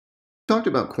Talked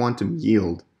about quantum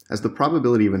yield as the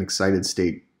probability of an excited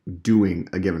state doing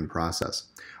a given process.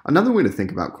 Another way to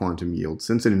think about quantum yield,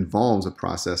 since it involves a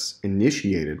process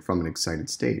initiated from an excited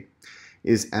state,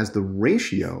 is as the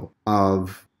ratio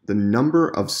of the number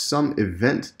of some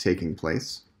event taking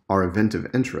place, our event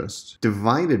of interest,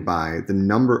 divided by the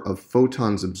number of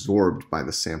photons absorbed by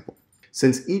the sample.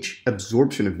 Since each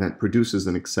absorption event produces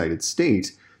an excited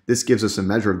state, this gives us a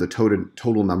measure of the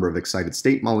total number of excited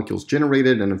state molecules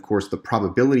generated, and of course the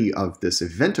probability of this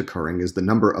event occurring is the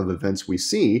number of events we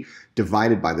see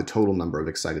divided by the total number of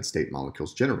excited state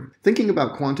molecules generated. Thinking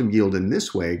about quantum yield in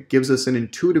this way gives us an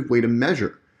intuitive way to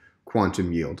measure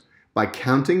quantum yield by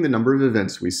counting the number of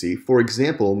events we see, for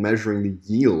example, measuring the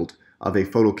yield of a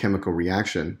photochemical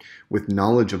reaction with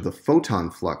knowledge of the photon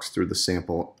flux through the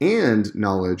sample and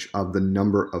knowledge of the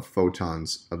number of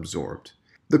photons absorbed.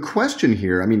 The question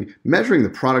here, measuring the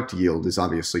product yield is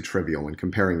obviously trivial, and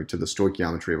comparing it to the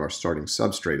stoichiometry of our starting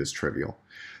substrate is trivial.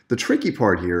 The tricky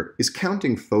part here is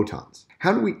counting photons.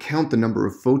 How do we count the number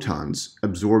of photons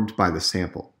absorbed by the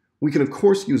sample? We can of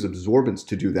course use absorbance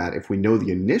to do that if we know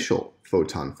the initial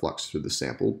photon flux through the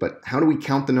sample, but how do we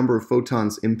count the number of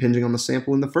photons impinging on the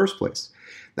sample in the first place?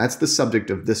 That's the subject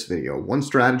of this video. One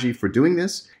strategy for doing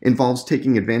this involves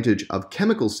taking advantage of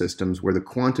chemical systems where the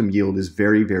quantum yield is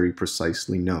very, very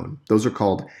precisely known. Those are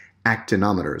called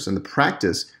actinometers, and the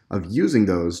practice of using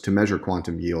those to measure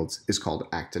quantum yields is called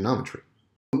actinometry.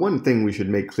 One thing we should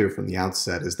make clear from the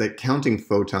outset is that counting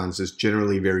photons is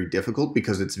generally very difficult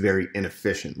because it's very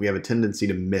inefficient. We have a tendency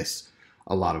to miss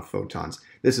a lot of photons.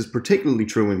 This is particularly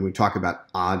true when we talk about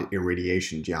odd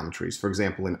irradiation geometries. For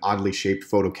example, in oddly shaped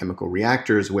photochemical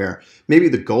reactors where maybe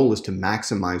the goal is to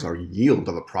maximize our yield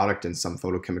of a product in some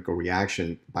photochemical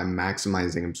reaction by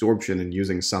maximizing absorption and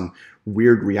using some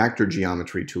weird reactor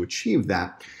geometry to achieve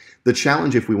that. The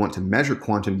challenge if we want to measure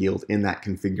quantum yield in that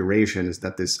configuration is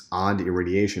that this odd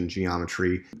irradiation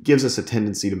geometry gives us a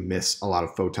tendency to miss a lot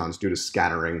of photons due to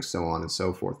scattering, so on and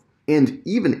so forth. And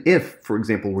even if, for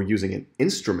example, we're using an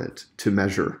instrument to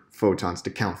measure photons, to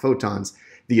count photons,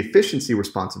 the efficiency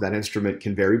response of that instrument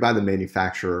can vary by the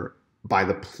manufacturer, by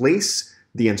the place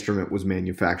the instrument was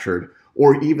manufactured,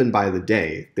 or even by the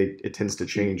day. It tends to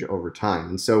change over time.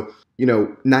 And so,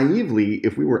 naively,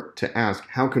 if we were to ask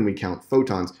how can we count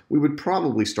photons, we would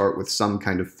probably start with some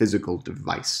kind of physical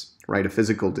device, right? A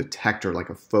physical detector like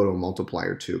a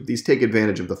photomultiplier tube. These take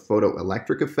advantage of the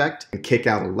photoelectric effect and kick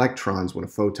out electrons when a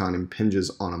photon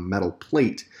impinges on a metal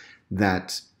plate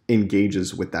that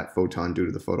engages with that photon due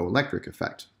to the photoelectric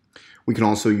effect. We can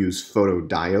also use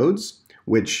photodiodes,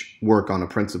 which work on a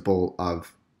principle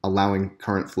of allowing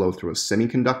current flow through a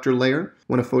semiconductor layer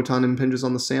when a photon impinges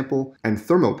on the sample, and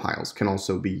thermopiles can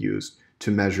also be used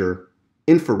to measure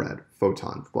infrared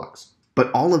photon flux. But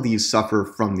all of these suffer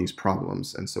from these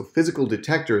problems, and so physical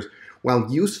detectors,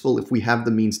 while useful if we have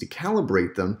the means to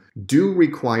calibrate them, do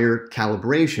require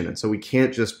calibration, and so we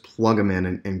can't just plug them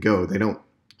in and go. They don't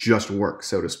just work,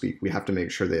 so to speak. We have to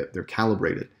make sure that they're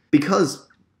calibrated. Because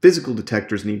physical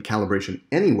detectors need calibration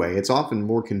anyway, it's often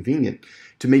more convenient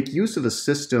to make use of a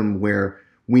system where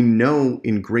we know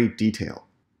in great detail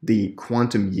the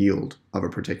quantum yield of a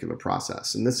particular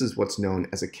process, and this is what's known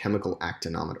as a chemical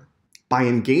actinometer. By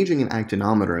engaging an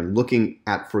actinometer and looking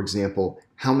at, for example,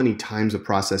 how many times a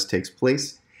process takes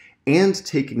place, and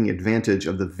taking advantage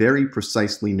of the very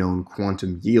precisely known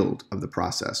quantum yield of the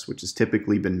process, which has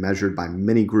typically been measured by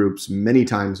many groups many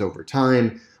times over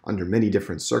time, under many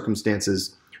different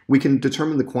circumstances, we can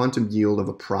determine the quantum yield of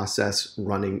a process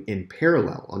running in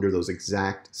parallel under those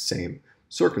exact same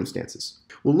circumstances.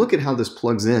 We'll look at how this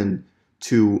plugs in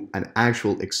to an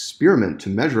actual experiment to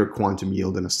measure quantum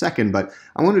yield in a second, but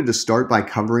I wanted to start by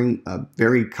covering a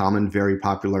very common, very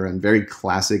popular, and very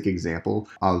classic example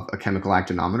of a chemical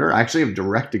actinometer. I actually have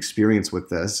direct experience with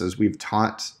this as we've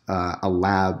taught a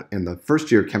lab in the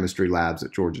first year chemistry labs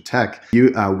at Georgia Tech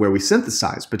where we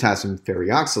synthesize potassium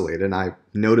ferrioxalate, and I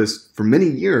noticed for many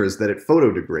years that it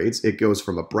photodegrades. It goes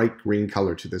from a bright green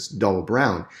color to this dull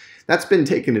brown. That's been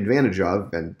taken advantage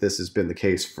of, and this has been the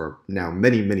case for now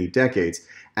many, many decades,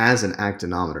 as an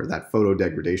actinometer, that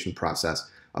photodegradation process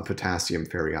of potassium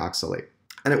ferrioxalate.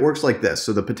 And it works like this.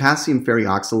 So the potassium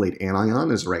ferrioxalate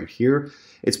anion is right here.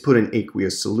 It's put in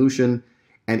aqueous solution,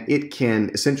 and it can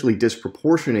essentially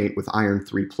disproportionate with iron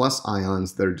 3+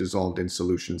 ions that are dissolved in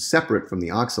solution separate from the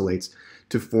oxalates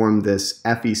to form this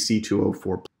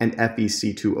FeC2O4 and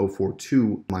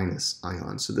FeC2O42-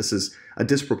 ion. So this is a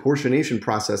disproportionation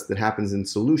process that happens in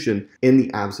solution in the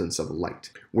absence of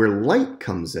light. Where light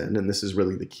comes in, and this is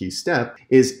really the key step,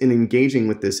 is in engaging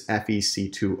with this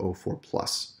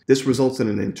FeC2O4+. This results in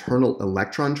an internal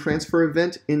electron transfer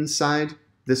event inside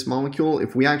this molecule,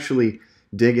 if we actually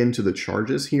dig into the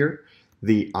charges here,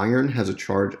 the iron has a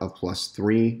charge of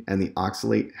 +3 and the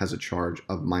oxalate has a charge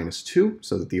of -2,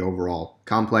 so that the overall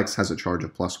complex has a charge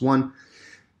of +1.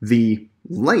 The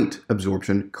light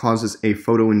absorption causes a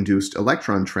photoinduced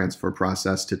electron transfer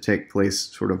process to take place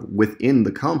sort of within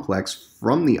the complex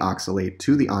from the oxalate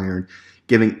to the iron,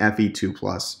 giving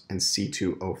Fe2+ and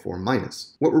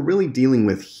C2O4-. What we're really dealing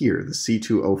with here, the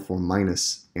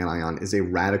C2O4- anion, is a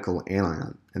radical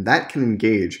anion, and that can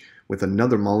engage with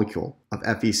another molecule of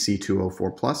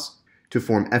FeC2O4+ to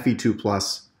form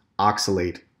Fe2+,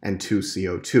 oxalate, and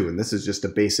 2CO2. And this is just a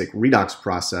basic redox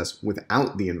process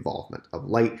without the involvement of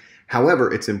light.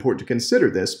 However, it's important to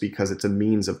consider this because it's a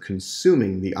means of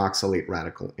consuming the oxalate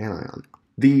radical anion.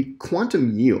 The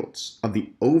quantum yields of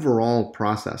the overall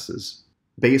processes,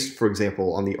 based, for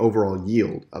example, on the overall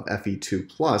yield of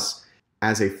Fe2+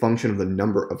 as a function of the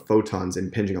number of photons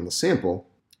impinging on the sample,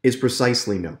 is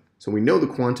precisely known. So we know the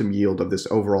quantum yield of this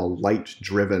overall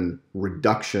light-driven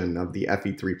reduction of the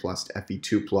Fe3+ to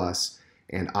Fe2+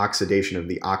 and oxidation of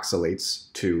the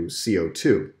oxalates to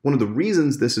CO2. One of the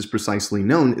reasons this is precisely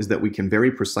known is that we can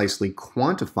very precisely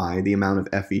quantify the amount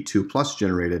of Fe2+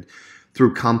 generated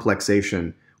through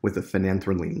complexation with the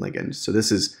phenanthroline ligand. So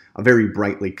this is a very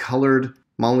brightly colored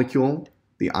molecule,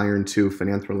 the iron 2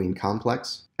 phenanthroline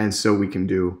complex, and so we can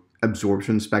do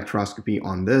absorption spectroscopy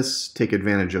on this, take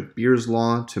advantage of Beer's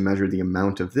law to measure the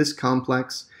amount of this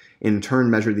complex, in turn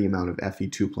measure the amount of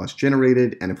Fe2+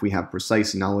 generated, and if we have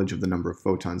precise knowledge of the number of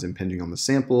photons impinging on the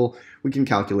sample, we can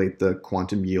calculate the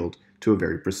quantum yield to a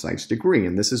very precise degree.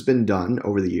 And this has been done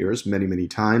over the years many, many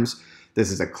times. This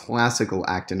is a classical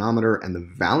actinometer, and the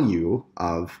value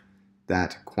of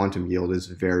that quantum yield is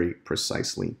very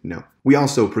precisely known. We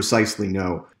also precisely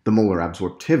know the molar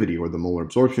absorptivity, or the molar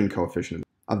absorption coefficient,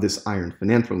 of this iron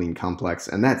phenanthroline complex,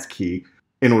 and that's key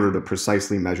in order to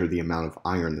precisely measure the amount of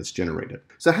iron that's generated.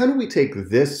 So how do we take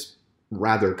this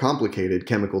rather complicated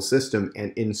chemical system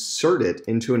and insert it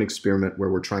into an experiment where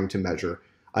we're trying to measure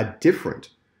a different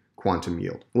quantum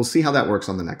yield? We'll see how that works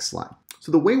on the next slide.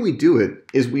 So the way we do it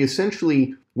is we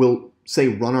essentially will, say,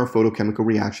 run our photochemical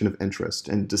reaction of interest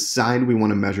and decide we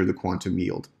want to measure the quantum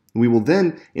yield. We will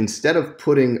then, instead of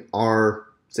putting our,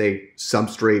 say,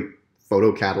 substrate,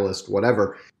 photocatalyst,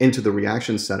 whatever, into the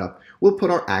reaction setup, we'll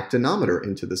put our actinometer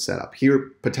into the setup.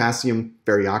 Here, potassium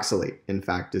ferrioxalate, in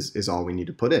fact, is all we need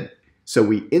to put in. So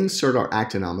we insert our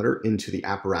actinometer into the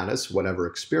apparatus, whatever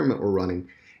experiment we're running,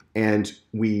 and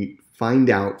we find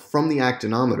out from the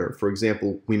actinometer, for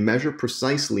example, we measure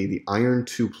precisely the iron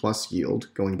 2+ yield.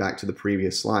 Going back to the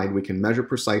previous slide, we can measure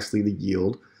precisely the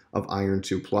yield of iron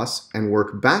 2+ and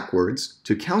work backwards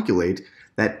to calculate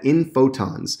that in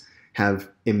photons have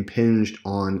impinged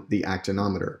on the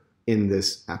actinometer in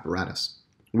this apparatus.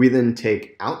 We then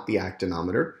take out the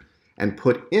actinometer and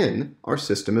put in our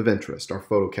system of interest, our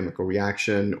photochemical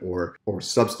reaction or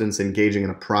substance engaging in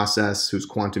a process whose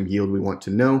quantum yield we want to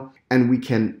know, and we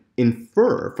can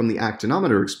infer from the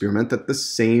actinometer experiment that the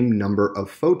same number of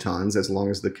photons, as long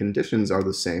as the conditions are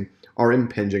the same, are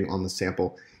impinging on the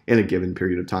sample in a given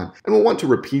period of time. And we'll want to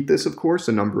repeat this, of course,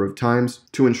 a number of times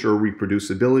to ensure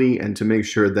reproducibility and to make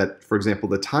sure that, for example,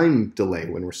 the time delay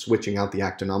when we're switching out the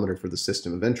actinometer for the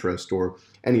system of interest or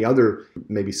any other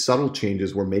maybe subtle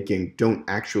changes we're making don't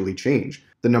actually change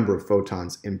the number of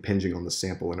photons impinging on the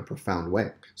sample in a profound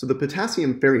way. So the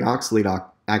potassium ferrioxalate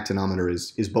actinometer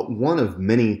is but one of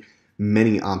many,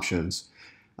 many options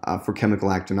for chemical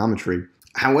actinometry.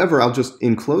 However, I'll just,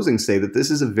 in closing, say that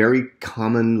this is a very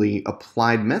commonly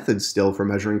applied method still for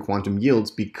measuring quantum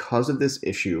yields because of this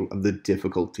issue of the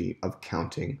difficulty of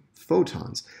counting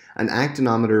photons. An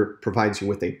actinometer provides you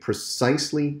with a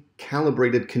precisely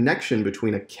calibrated connection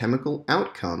between a chemical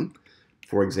outcome,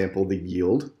 for example, the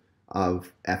yield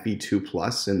of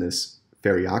Fe2+ in this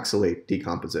ferrioxalate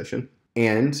decomposition,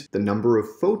 and the number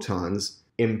of photons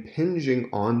impinging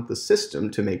on the system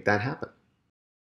to make that happen.